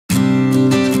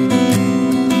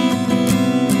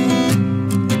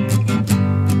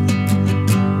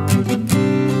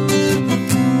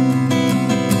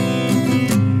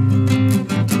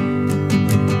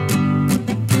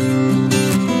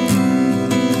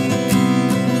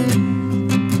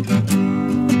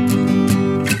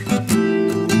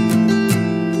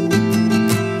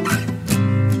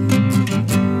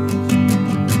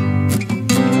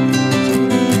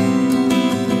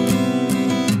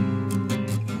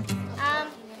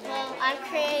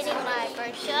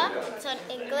brochure. It's on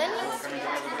England,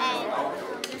 and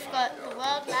we've got the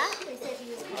world map,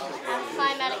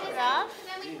 climatic graph,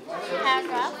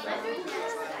 paragraph,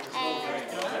 and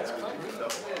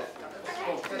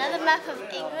another map of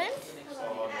England.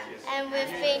 And we've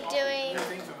been doing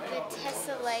the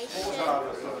tessellation.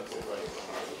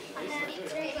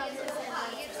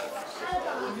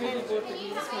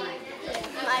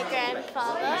 My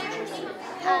grandfather,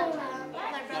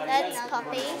 that's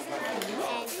Poppy.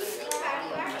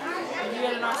 And you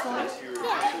had a nice morning?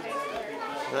 Yeah.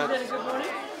 You had a good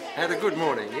morning? Had a good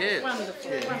morning, yes.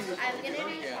 Wonderful.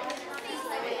 Yeah.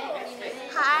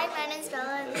 Hi, my name's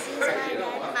Bella and this is my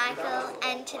dad Michael,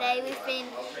 and today we've been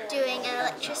doing an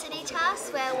electricity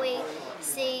task where we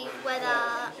see whether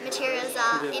materials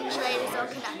are insulators or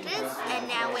conductors, and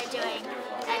now we're doing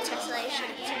a tessellation.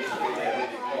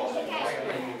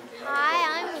 Hi,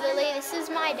 I'm Lily, this is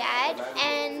my dad,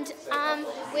 and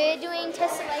we're doing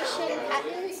tessellation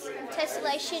patterns.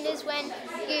 Tessellation is when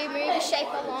you move a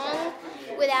shape along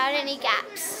without any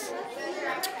gaps.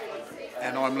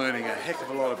 And I'm learning a heck of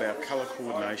a lot about colour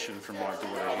coordination from my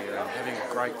daughter here and having a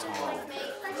great time.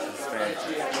 It's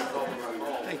fantastic.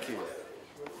 Thank you.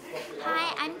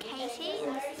 Hi, I'm Katie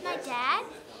and this is my dad,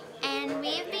 and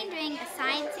we have been doing a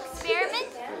science experiment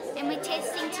and we're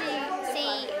testing to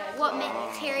see what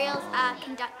materials are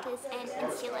conductors and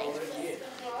insulators.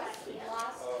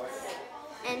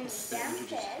 And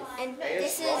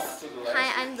this is,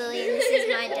 hi, I'm Lily and this is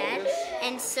my dad,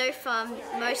 and so far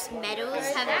most metals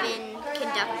have been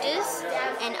conductors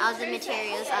and other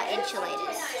materials are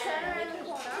insulators.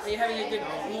 Are you having a good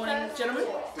morning, gentlemen?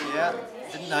 Yeah,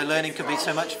 didn't know learning could be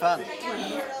so much fun.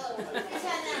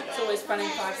 It's always fun in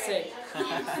 5C.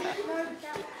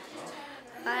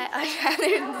 Hi, I'm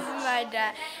Heather and this is my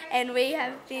dad, and we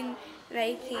have been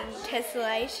making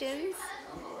tessellations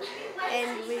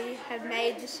and we have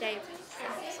made the shape.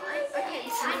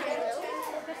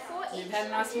 You've had a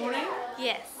nice morning?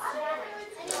 Yes.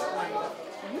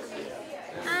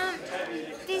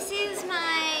 This is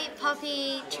my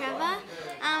Poppy Trevor.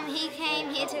 He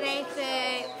came here today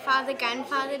for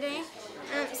Father-Grandfather Day.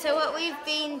 So what we've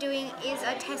been doing is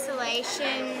a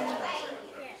tessellation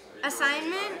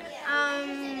assignment.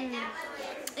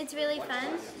 It's really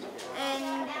fun,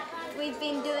 and we've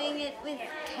been doing it with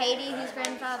Katie, whose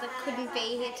grandfather couldn't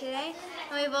be here today.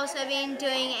 And we've also been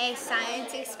doing a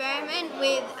science experiment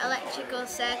with electrical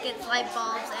circuits, light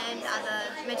bulbs and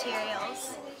other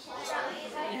materials.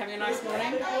 You having a nice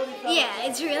morning? Yeah,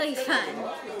 it's really fun.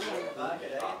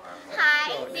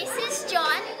 Hi, this is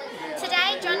John.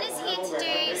 Today John is here to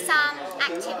do some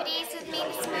activities with me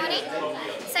this morning.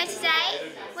 So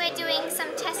today we're doing some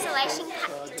tessellation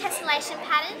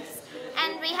patterns,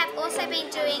 and we have also been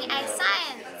doing a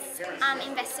science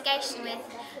investigation with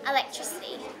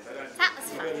electricity. That was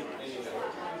fun.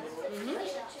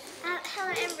 Hello,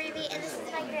 I'm Ruby and this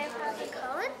is my grandfather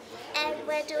Colin, and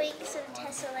we're doing some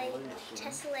tessellating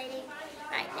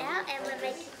right now, and we're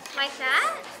making like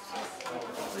that.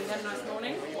 You had a nice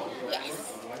morning?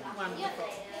 Yes. Wonderful.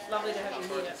 Lovely to have you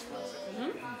here.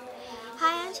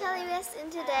 Hi, I'm Charlie West,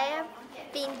 and today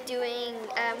I've been doing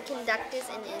conductors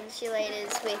and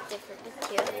insulators with different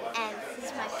materials, and this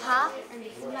is my pa and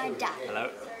this is my dad. Hello.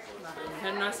 You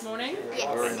had a nice morning?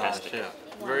 Yes. Very nice, yeah.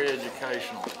 Very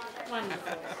educational.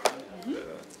 Wonderful.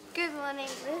 Good morning,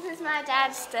 this is my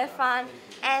dad Stefan,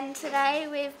 and today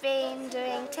we've been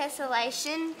doing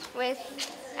tessellation with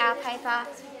our paper,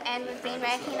 and we've been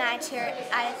making an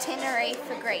itinerary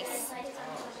for Greece.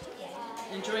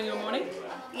 Enjoying your morning?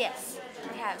 Yes,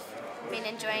 we have been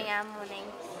enjoying our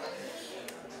morning,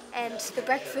 and the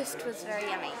breakfast was very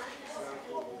yummy.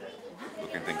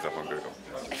 Looking things up on Google.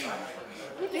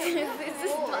 This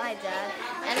is my dad,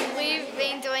 and we've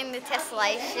been doing the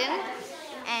tessellation,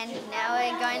 and now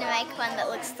we're going to make one that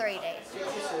looks 3D.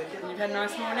 You've had a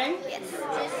nice morning? Yes.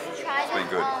 It's been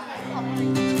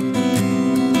good.